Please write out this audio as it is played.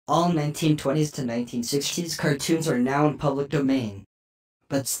All 1920s to 1960s cartoons are now in public domain.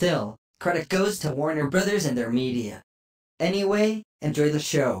 But still, credit goes to Warner Brothers and their media. Anyway, enjoy the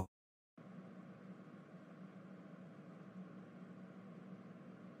show.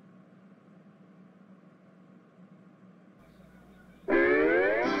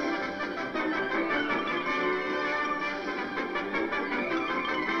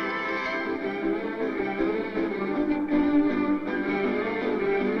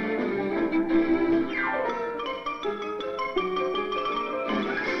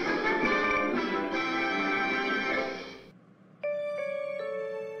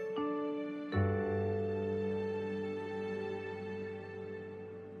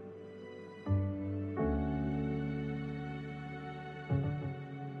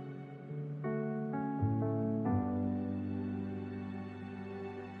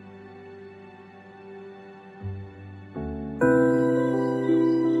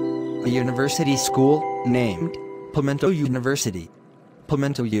 A university school, named Pimento University.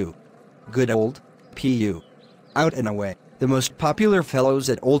 Pimento U. Good old PU. Out and away, the most popular fellows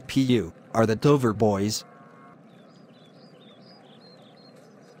at old PU are the Dover boys.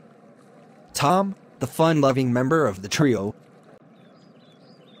 Tom, the fun-loving member of the trio.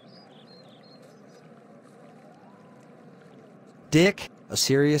 Dick, a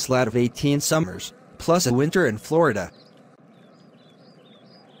serious lad of 18 summers, plus a winter in Florida.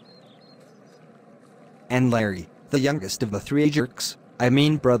 And Larry, the youngest of the three jerks,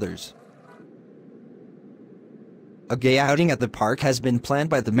 brothers. A gay outing at the park has been planned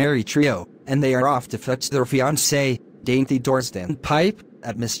by the merry trio, and they are off to fetch their fiancée, Dainty Dorstan Pipe,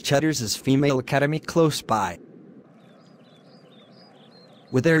 at Miss Cheddar's female academy close by.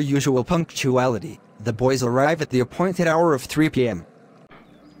 With their usual punctuality, the boys arrive at the appointed hour of 3 p.m.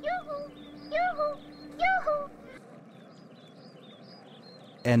 Yoo-hoo! Yoo-hoo! Yoo-hoo!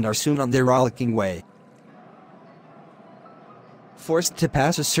 And are soon on their rollicking way. Forced to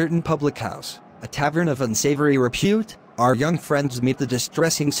pass a certain public house, a tavern of unsavory repute, our young friends meet the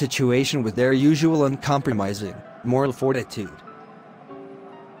distressing situation with their usual uncompromising moral fortitude.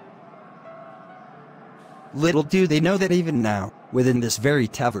 Little do they know that even now, within this very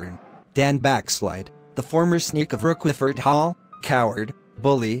tavern, Dan Backslide, the former sneak of Rookwoodford Hall, coward,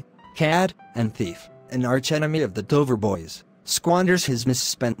 bully, cad, and thief, an archenemy of the Dover boys, squanders his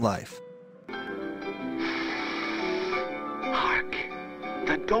misspent life.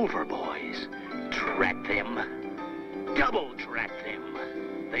 The Dover boys. Track them. Double track them.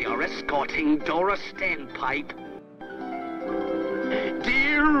 They are escorting Dora Standpipe.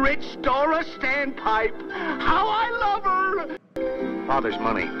 Dear rich Dora Standpipe, how I love her! Father's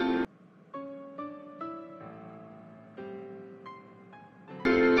money.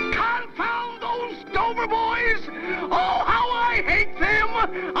 Confound those Dover boys! Oh, how I hate them!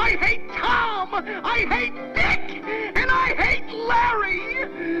 I hate Tom! I hate Dick! And I hate Larry!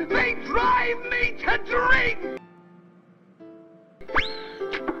 They drive me to drink!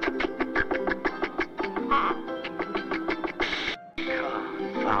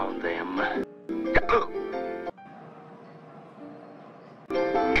 Confound them. Confound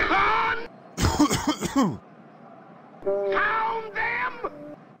them!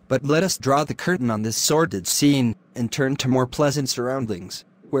 But let us draw the curtain on this sordid scene, and turn to more pleasant surroundings,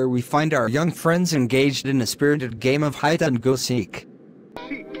 where we find our young friends engaged in a spirited game of hide-and-go-seek.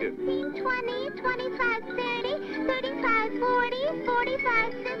 20, 25, 30, 35, 40,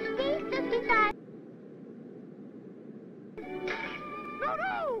 45, 50, 55.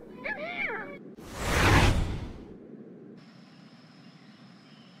 No! In here!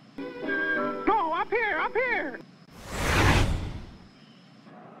 No, up here!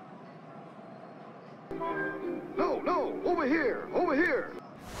 No, over here!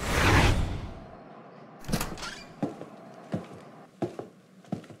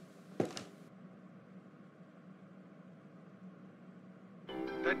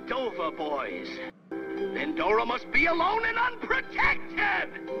 The Dover boys. Then Dora must be alone and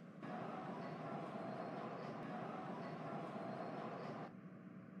unprotected!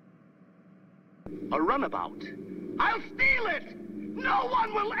 A runabout. I'll steal it! No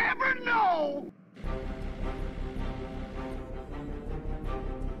one will ever know!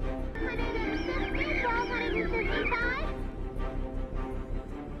 150,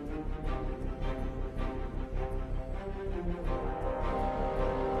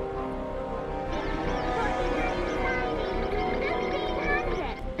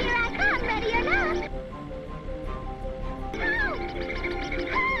 Here I come, ready or not. Help! Help!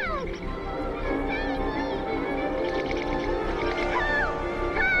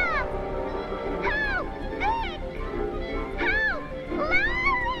 Help! Help!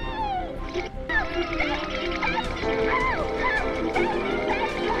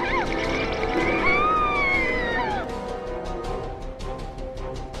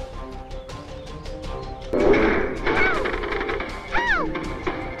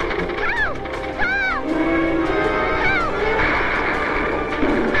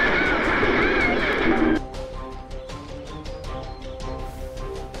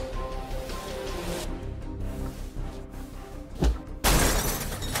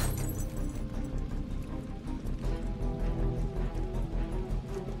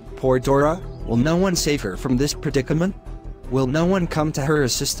 Poor Dora, will no one save her from this predicament? Will no one come to her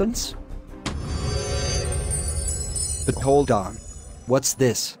assistance? But hold on. What's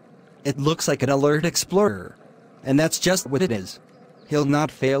this? It looks like an alert explorer. And that's just what it is. He'll not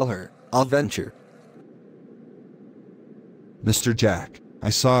fail her, I'll venture. Mr. Jack,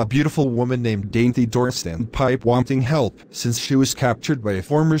 I saw a beautiful woman named Dainty Pipe wanting help since she was captured by a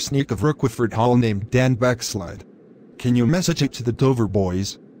former sneak of Rookwoodford Hall named Dan Backslide. Can you message it to the Dover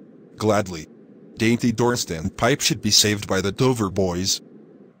boys? Gladly. Dainty Pipe should be saved by the Dover boys.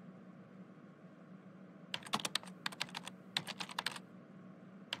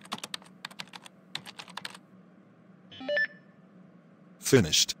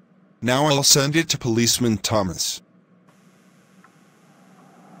 Finished. Now I'll send it to Policeman Thomas.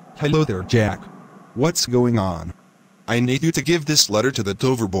 Hello there, Jack. What's going on? I need you to give this letter to the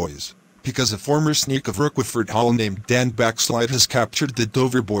Dover boys, because a former sneak of Rookwoodford Hall named Dan Backslide has captured the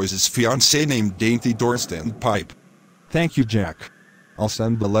Dover boys' fiancée named Dainty Pipe. Thank you, Jack. I'll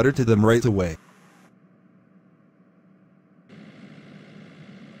send the letter to them right away.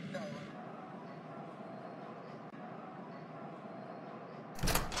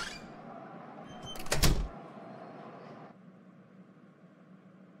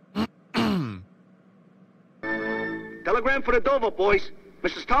 Telegram for the Dover boys.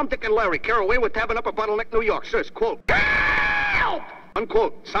 Mrs. Tom, Dick, and Larry, Caraway with Tavern Upper Bottleneck, New York. Says, quote, help!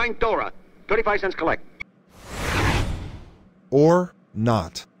 Unquote. Signed Dora. 35 cents collect. Or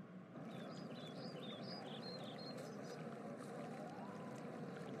not.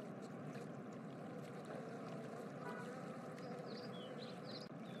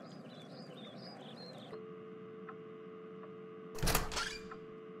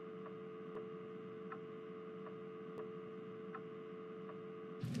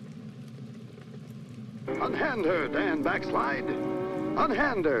 Unhand her, Dan Backslide.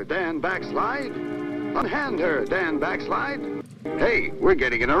 Unhand her, Dan Backslide. Unhand her, Dan Backslide. Hey, we're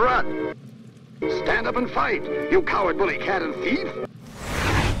getting in a rut. Stand up and fight, you coward, bully, cat, and thief.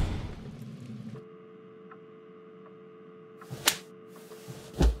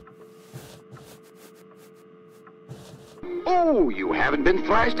 Oh, you haven't been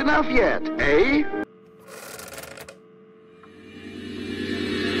thrashed enough yet, eh?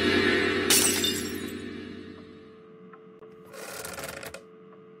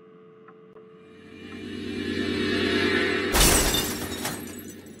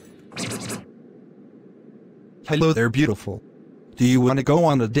 Hello there, beautiful. Do you want to go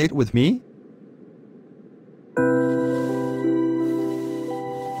on a date with me?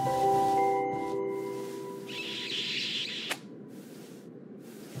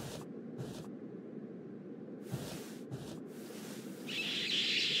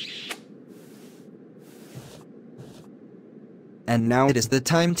 And now it is the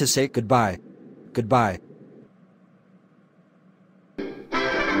time to say goodbye. Goodbye.